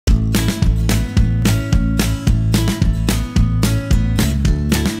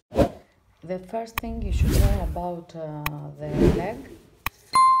The first thing you should know about the leg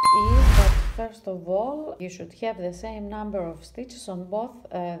is that first of all you should have the same number of stitches on both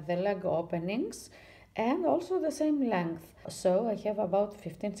the leg openings and also the same length. So I have about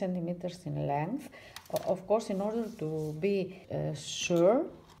 15 centimeters in length. Of course, in order to be sure,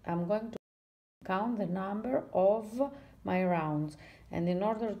 I'm going to count the number of my rounds, and in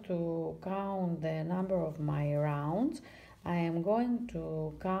order to count the number of my rounds I am going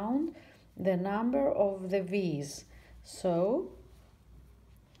to count the number of the V's. So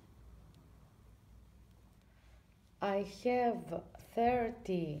I have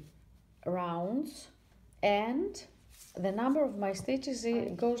 30 rounds and the number of my stitches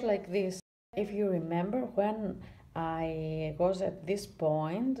goes like this. If you remember, when I was at this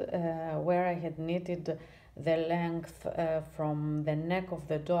point where I had knitted the length from the neck of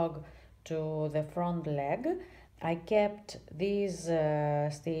the dog to the front leg, I kept these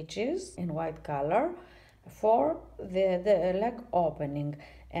stitches in white color for the leg opening,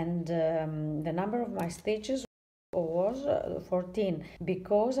 and the number of my stitches was 14,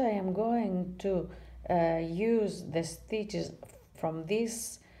 because I am going to use the stitches from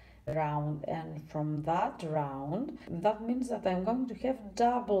this round and from that round. That means that I'm going to have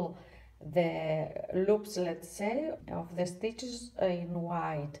double the loops, let's say, of the stitches in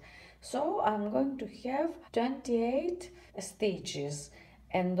white. So I'm going to have 28 stitches,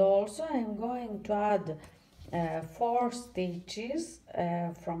 and also I'm going to add 4 stitches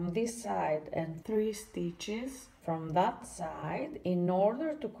from this side and 3 stitches from that side in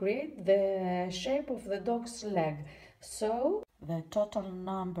order to create the shape of the dog's leg. So the total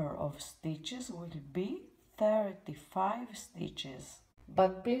number of stitches will be 35 stitches.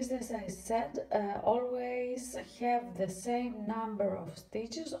 But please, as I said, always have the same number of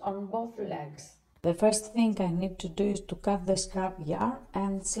stitches on both legs. The first thing I need to do is to cut the scrap yarn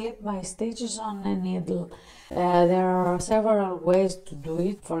and slip my stitches on a needle. There are several ways to do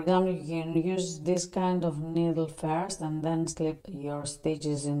it. For example, you can use this kind of needle first and then slip your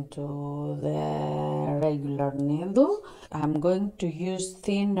stitches into the regular needle. I'm going to use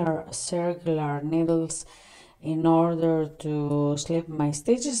thinner circular needles in order to slip my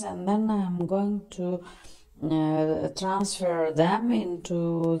stitches, and then I'm going to transfer them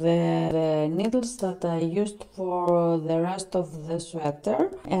into the needles that I used for the rest of the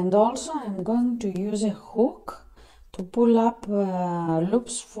sweater. And also I'm going to use a hook to pull up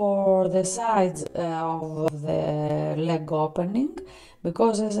loops for the sides of the leg opening,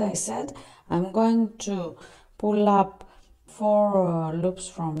 because as I said, I'm going to pull up 4 loops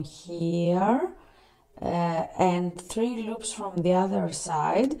from here and 3 loops from the other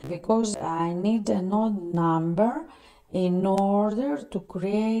side, because I need an odd number in order to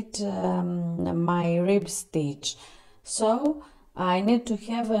create my rib stitch. So I need to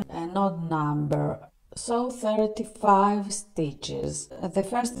have an odd number. So 35 stitches. The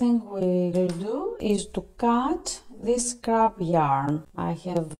first thing we'll do is to cut this scrap yarn. I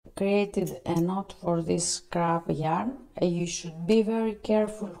have created a knot for this scrap yarn. You should be very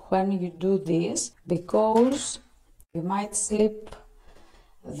careful when you do this, because you might slip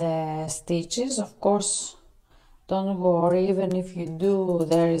the stitches. Of course, don't worry, even if you do,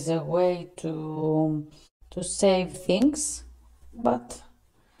 there is a way to save things, but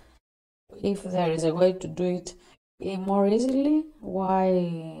if there is a way to do it more easily,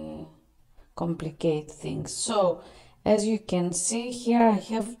 why complicate things? So as you can see here, I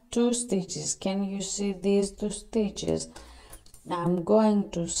have 2 stitches. Can you see these 2 stitches? I'm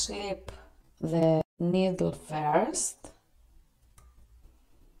going to slip the needle first,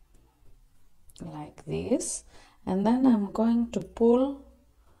 like this, and then I'm going to pull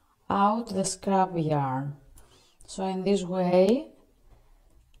out the scrap yarn. So in this way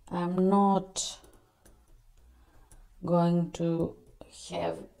I'm not going to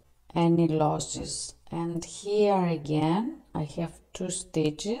have any losses. And here again I have 2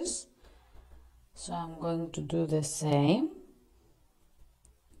 stitches, so I'm going to do the same.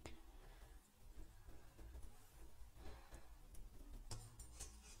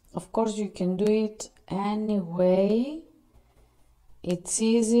 Of course, you can do it any way it's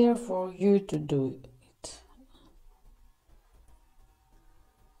easier for you to do it.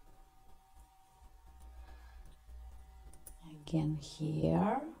 Again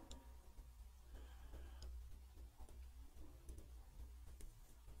here.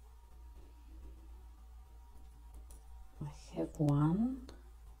 I have 1.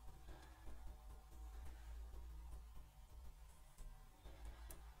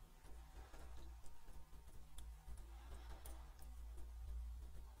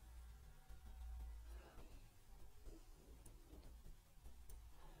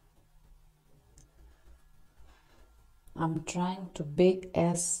 I'm trying to be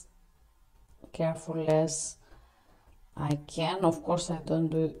as careful as I can. Of course, I don't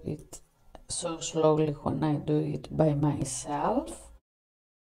do it so slowly when I do it by myself.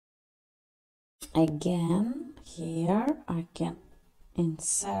 Again, here I can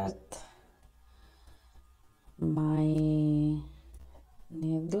insert my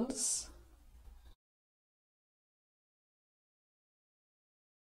needles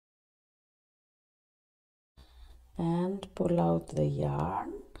and pull out the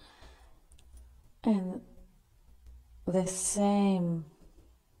yarn, and the same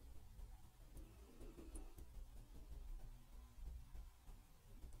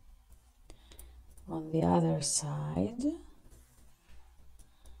on the other side.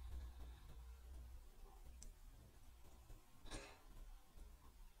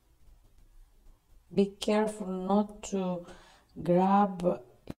 Be careful not to grab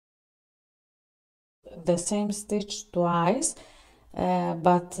the same stitch twice,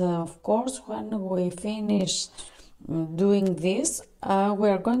 but of course when we finish doing this, we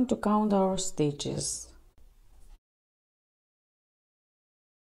are going to count our stitches.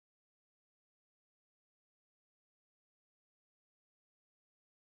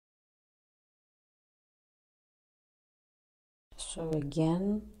 So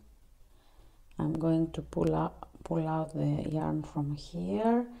again, I'm going to pull out the yarn from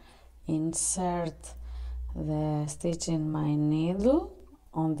here, insert the stitch in my needle,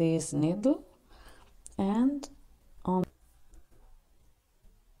 on this needle, and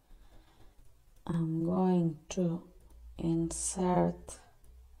I'm going to insert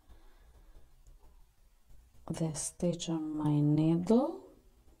the stitch on my needle,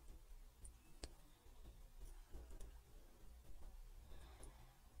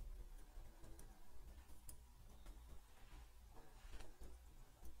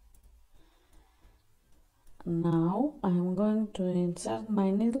 now I'm going to insert my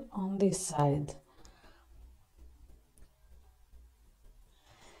needle on this side.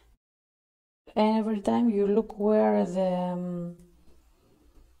 Every time you look where the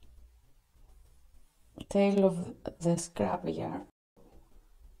tail of the scrap yarn.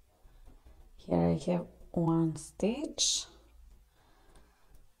 Here I have one stitch.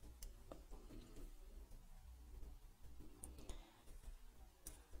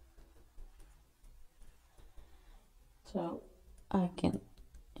 So I can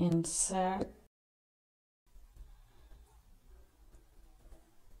insert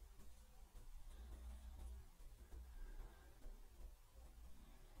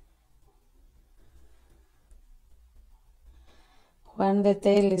when the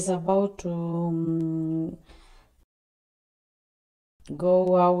tail is about to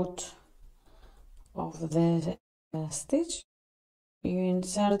go out of the stitch, you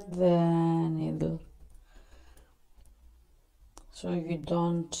insert the needle so you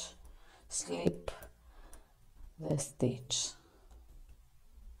don't slip the stitch.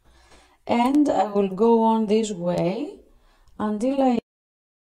 And I will go on this way until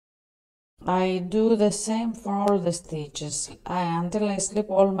I do the same for all the stitches, until I slip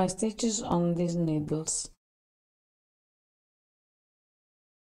all my stitches on these needles.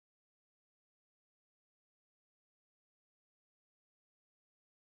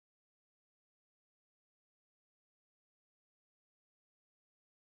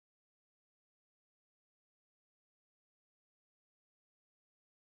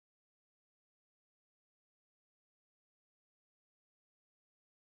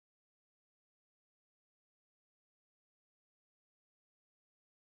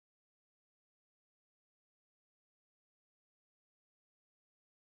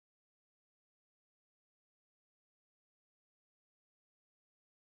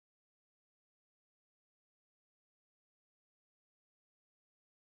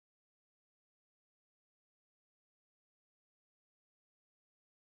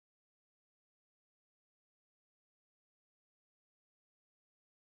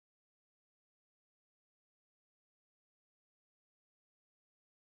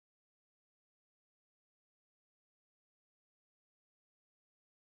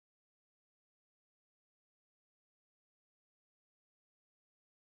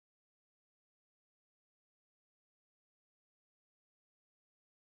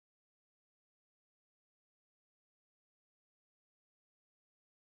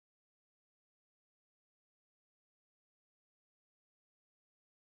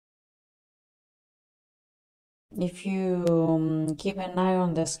 If you keep an eye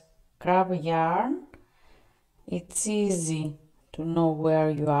on the scrap yarn, it's easy to know where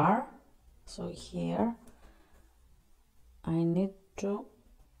you are. So here I need to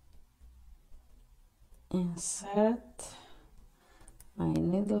insert my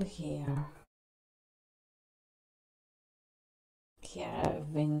needle here. Here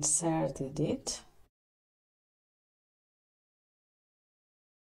I've inserted it.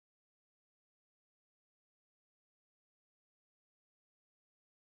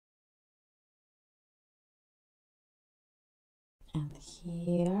 And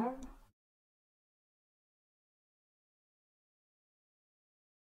here.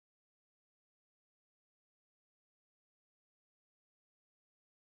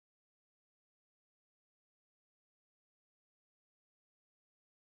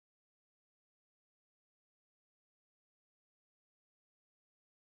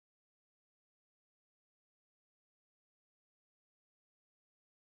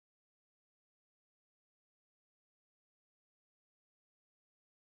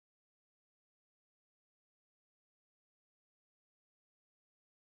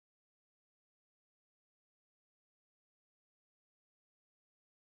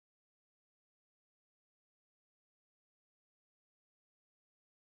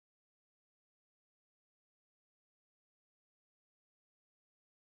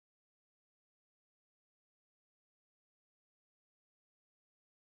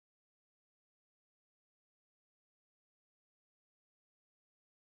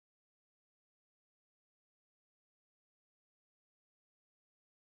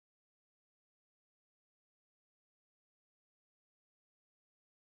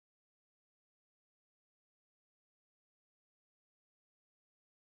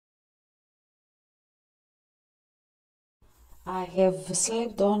 I have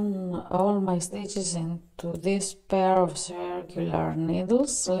slipped on all my stitches into this pair of circular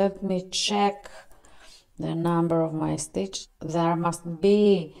needles. Let me check the number of my stitches. There must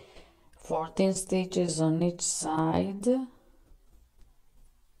be 14 stitches on each side.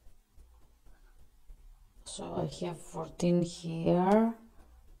 So I have 14 here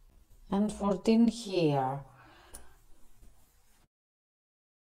and 14 here.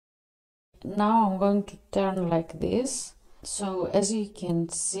 Now I'm going to turn like this. So as you can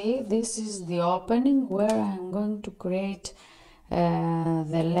see, this is the opening where I'm going to create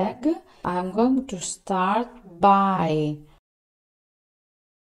the leg. I'm going to start by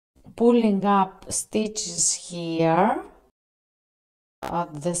pulling up stitches here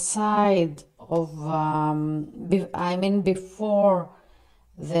at the side of, before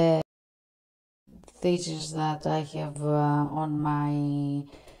the stitches that I have on my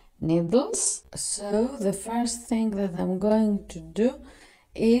needles. So the first thing that I'm going to do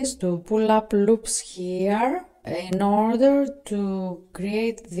is to pull up loops here in order to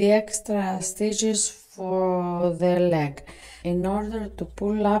create the extra stitches for the leg. In order to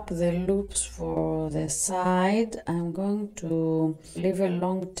pull up the loops for the side, I'm going to leave a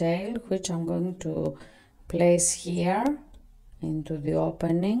long tail, which I'm going to place here into the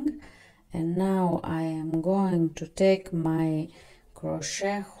opening. And now I am going to take my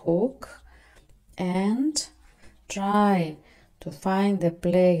crochet hook and try to find the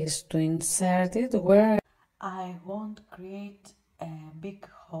place to insert it where I won't create a big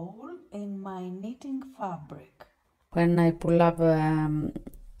hole in my knitting fabric. When I pull up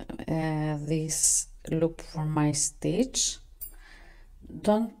this loop for my stitch,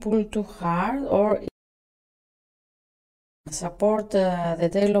 don't pull too hard or support the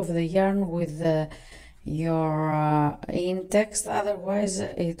tail of the yarn with your in-text, otherwise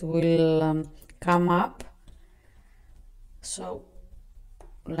it will come up. So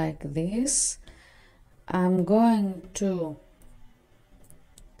like this, I'm going to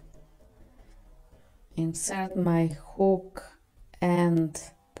insert my hook and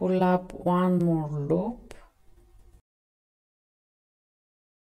pull up one more loop.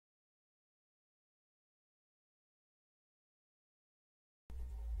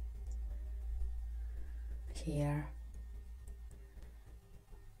 Here.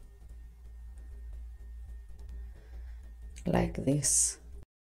 Like this.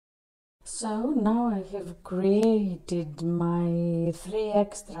 So now I have created my 3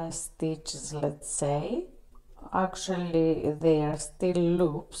 extra stitches, let's say. Actually they are still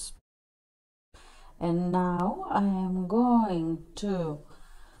loops. And now I am going to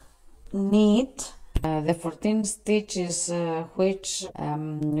knit the 14 stitches which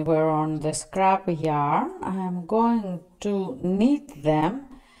were on the scrap yarn. I am going to knit them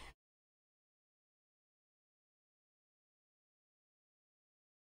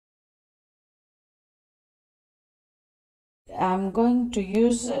I'm going to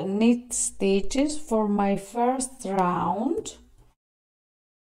use knit stitches for my first round,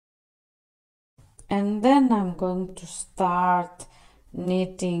 and then I'm going to start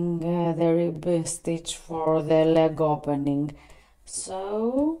knitting the rib stitch for the leg opening.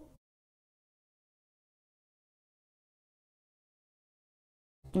 So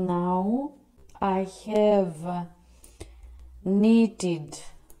now I have knitted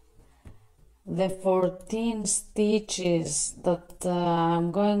the 14 stitches that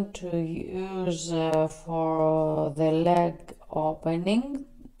I'm going to use for the leg opening,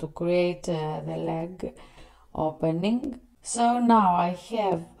 to create the leg opening. So now I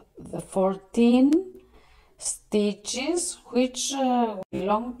have the 14 stitches which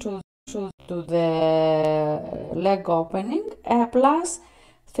belong to the leg opening, plus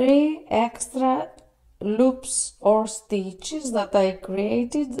 3 extra loops or stitches that I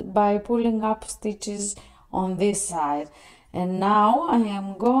created by pulling up stitches on this side. And now I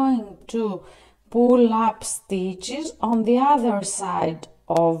am going to pull up stitches on the other side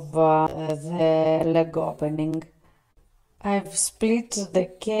of the leg opening. I've split the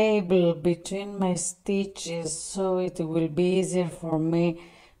cable between my stitches so it will be easier for me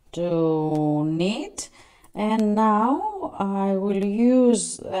to knit, and now I will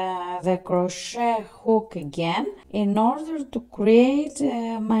use the crochet hook again in order to create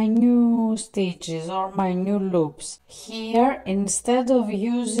my new stitches or my new loops. Here, instead of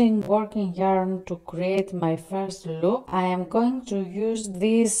using working yarn to create my first loop, I am going to use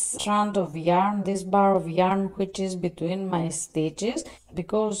this strand of yarn, this bar of yarn which is between my stitches,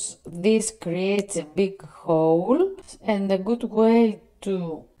 because this creates a big hole, and a good way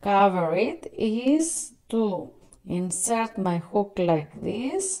to cover it is to insert my hook like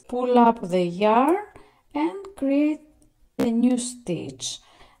this, pull up the yarn and create a new stitch.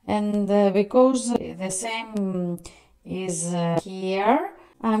 And because the same is here,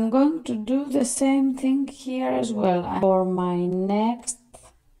 I'm going to do the same thing here as well. For my next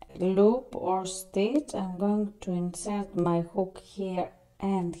loop or stitch, I'm going to insert my hook here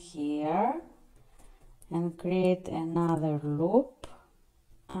and here and create another loop.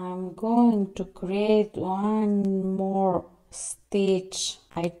 I'm going to create one more stitch.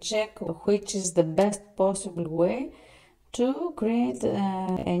 I check which is the best possible way to create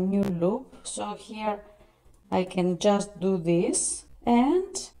a new loop. So here I can just do this,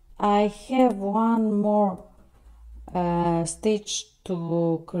 and I have one more stitch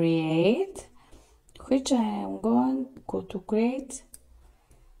to create, which I am going to create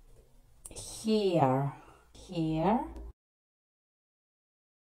here,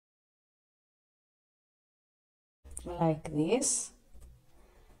 like this.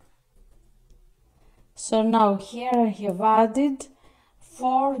 So now here I have added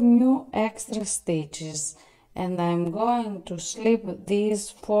 4 new extra stitches, and I'm going to slip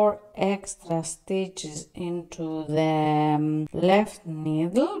these 4 extra stitches into the left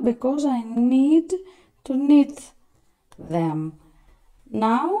needle because I need to knit them.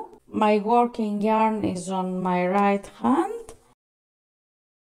 Now my working yarn is on my right hand.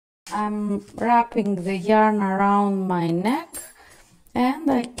 I'm wrapping the yarn around my neck,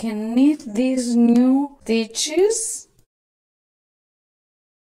 and I can knit these new stitches.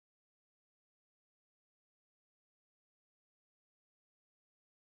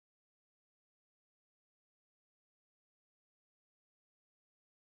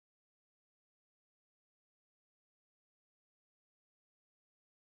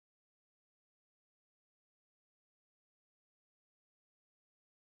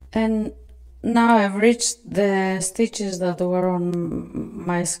 And now I've reached the stitches that were on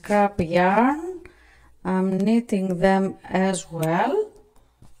my scrap yarn. I'm knitting them as well.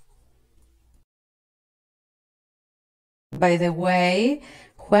 By the way,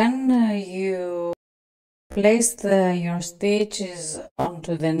 when you place your stitches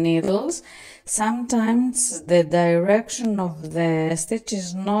onto the needles, sometimes the direction of the stitch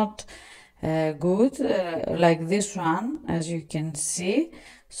is not good, like this one, as you can see.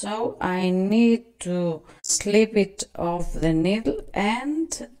 So I need to slip it off the needle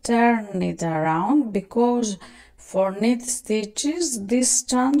and turn it around, because for knit stitches this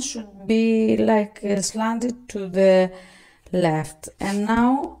strand should be like slanted to the left. And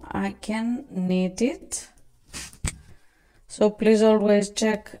now I can knit it. So please always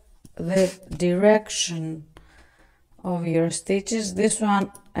check the direction of your stitches. This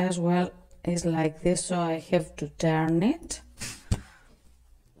one as well is like this, so I have to turn it.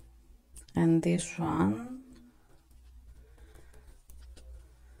 And this one,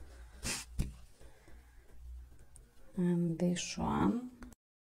 and this one.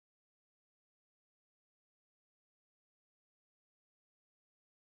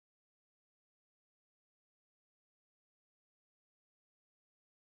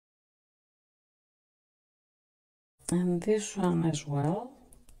 and this one as well.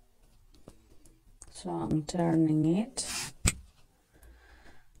 So I'm turning it.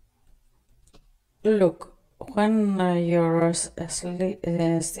 Look, when your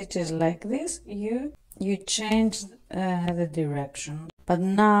stitch is like this, you change the direction. But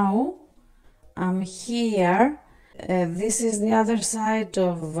now I'm here. This is the other side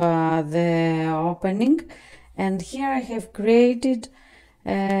of the opening, and here I have created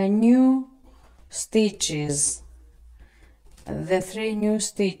new stitches. The 3 new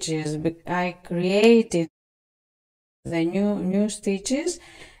stitches. I created the new stitches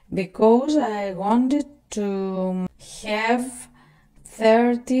because I wanted to have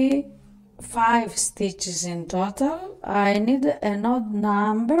 35 stitches in total. I need an odd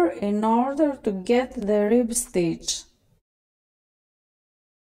number in order to get the rib stitch.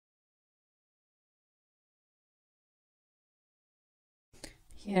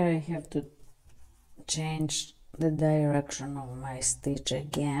 Here I have to change the direction of my stitch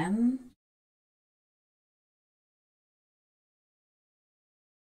again.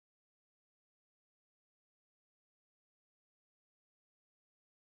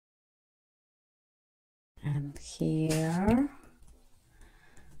 And here,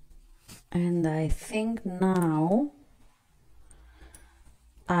 and I think now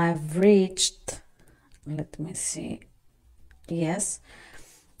I've reached, let me see, yes,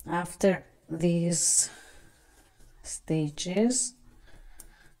 after these stitches,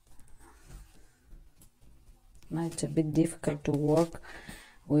 it's a bit difficult to work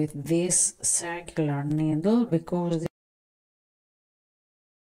with this circular needle because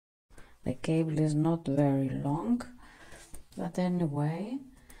the cable is not very long, but anyway,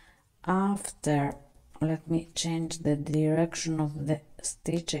 after, let me change the direction of the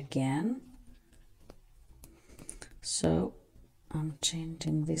stitch again. So I'm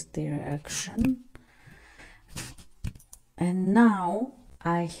changing this direction, and now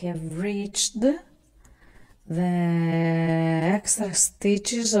I have reached the extra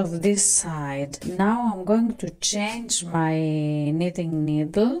stitches of this side. Now I'm going to change my knitting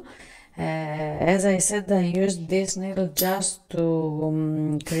needle. As I said, I used this needle just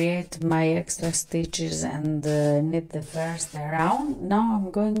to create my extra stitches and knit the first round. Now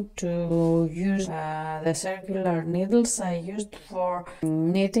I'm going to use the circular needles I used for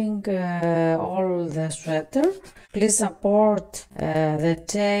knitting all the sweater. Please support the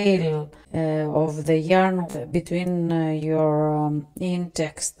tail of the yarn between your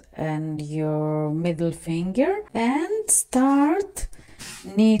index and your middle finger and start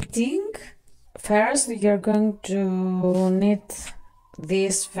knitting. First you're going to knit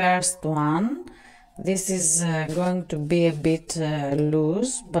this first one. This is going to be a bit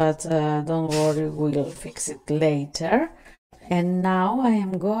loose, but don't worry, we'll fix it later. And now I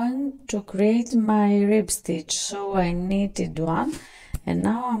am going to create my rib stitch. So I knitted one, and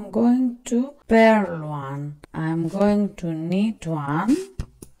now I'm going to purl one. I'm going to knit one,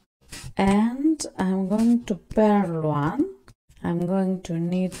 and I'm going to purl one. I'm going to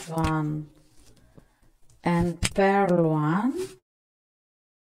knit one and purl one,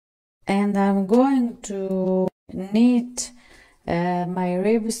 and I'm going to knit my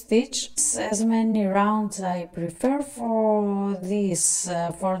rib stitch as many rounds I prefer for this,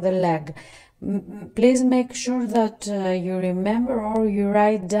 for the leg. Please make sure that you remember or you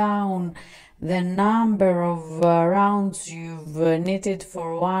write down the number of rounds you've knitted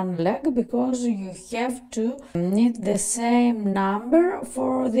for one leg, because you have to knit the same number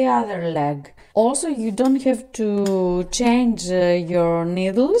for the other leg. Also, you don't have to change your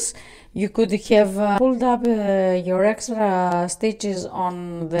needles. You could have pulled up your extra stitches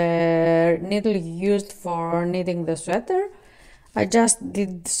on the needle you used for knitting the sweater. I just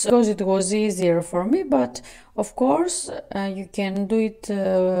did so because it was easier for me, but of course you can do it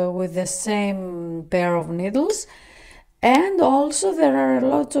with the same pair of needles. And also there are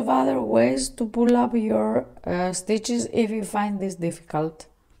lots of other ways to pull up your stitches if you find this difficult.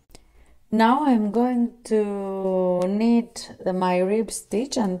 Now I'm going to knit my rib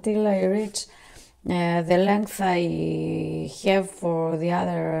stitch until I reach the length I have for the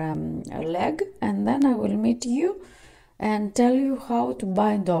other leg, and then I will meet you and tell you how to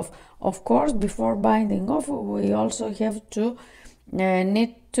bind off. Of course, before binding off, we also have to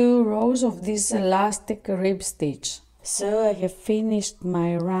knit 2 rows of this elastic rib stitch. So I have finished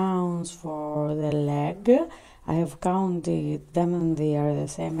my rounds for the leg. I have counted them and they are the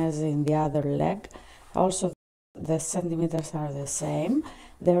same as in the other leg. Also, the centimeters are the same.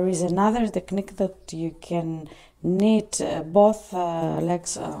 There is another technique that you can knit both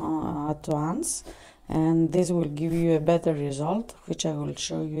legs at once, and this will give you a better result, which I will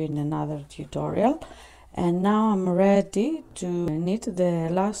show you in another tutorial. And now I'm ready to knit the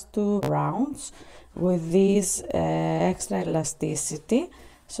last 2 rounds with this extra elasticity.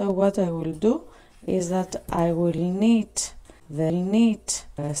 So what I will do is that I will knit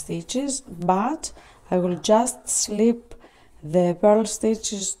the stitches, but I will just slip the purl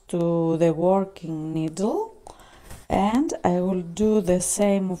stitches to the working needle, and I will do the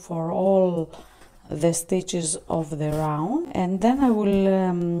same for all the stitches of the round, and then I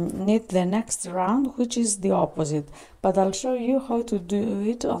will knit the next round, which is the opposite, but I'll show you how to do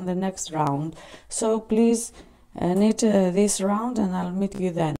it on the next round. So please knit this round and I'll meet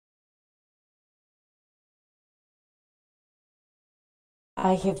you then.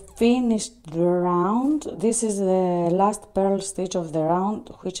 I have finished the round. This is the last purl stitch of the round,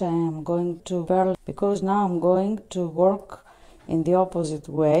 which I am going to purl because now I'm going to work in the opposite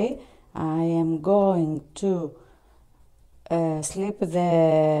way. I am going to slip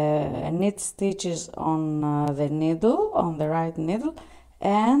the knit stitches on the needle, on the right needle,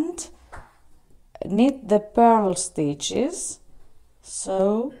 and knit the purl stitches.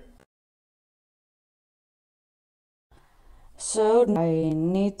 So I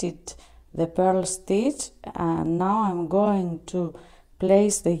knitted the purl stitch, and now I'm going to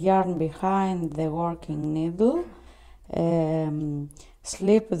place the yarn behind the working needle,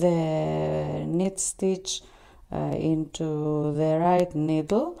 slip the knit stitch into the right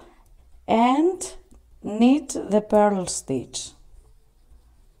needle and knit the purl stitch.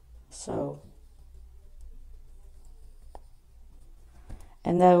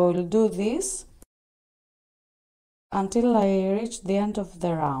 And I will do this until I reach the end of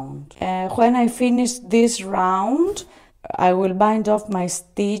the round. When I finish this round, I will bind off my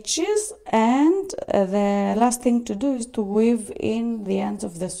stitches, and the last thing to do is to weave in the ends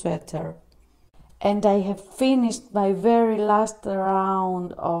of the sweater. And I have finished my very last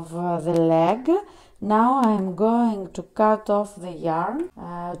round of the leg. Now I'm going to cut off the yarn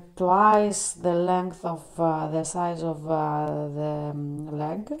twice the length of the size of the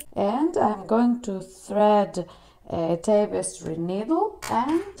leg, and I'm going to thread a tapestry needle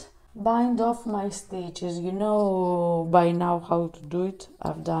and bind off my stitches. You know by now how to do it.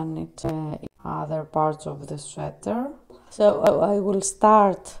 I've done it in other parts of the sweater. So I will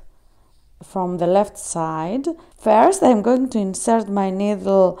start from the left side. First I'm going to insert my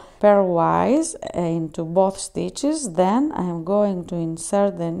needle pairwise into both stitches, then I'm going to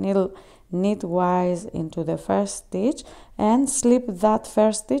insert the needle knitwise into the first stitch and slip that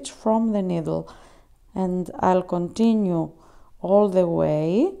first stitch from the needle, and I'll continue all the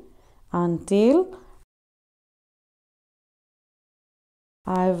way until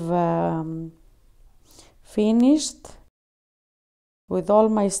I've finished with all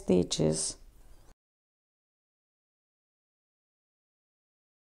my stitches.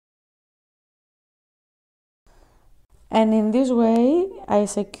 And in this way I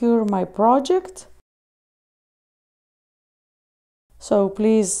secure my project. So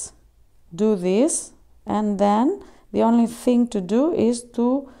please do this, and then the only thing to do is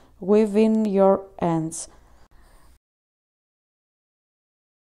to weave in your ends.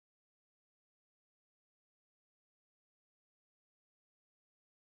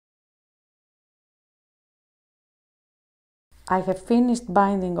 I have finished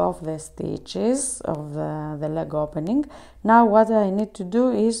binding off the stitches of the leg opening. Now what I need to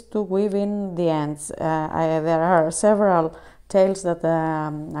do is to weave in the ends. There are several tails that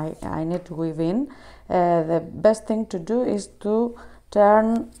I need to weave in. The best thing to do is to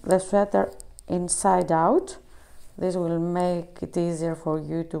turn the sweater inside out. This will make it easier for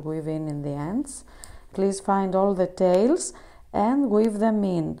you to weave in the ends. Please find all the tails and weave them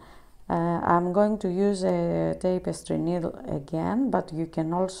in. I'm going to use a tapestry needle again, but you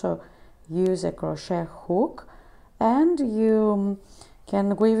can also use a crochet hook, and you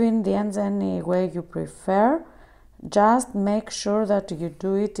can weave in the ends any way you prefer. Just make sure that you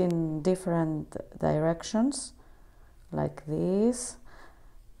do it in different directions, like this,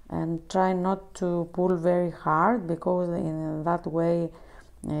 and try not to pull very hard, because in that way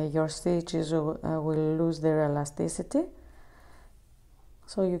your stitches will lose their elasticity.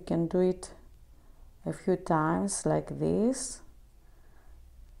 So you can do it a few times like this,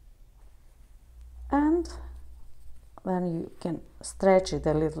 and then you can stretch it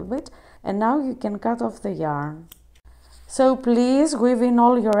a little bit, and now you can cut off the yarn. So please weave in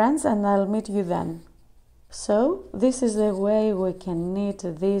all your ends and I'll meet you then. So this is the way we can knit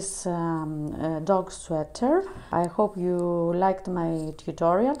this dog sweater. I hope you liked my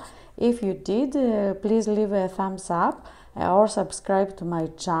tutorial. If you did, please leave a thumbs up or subscribe to my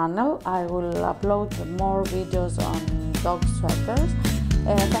channel. I will upload more videos on dog sweaters.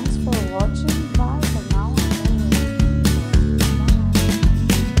 Thanks for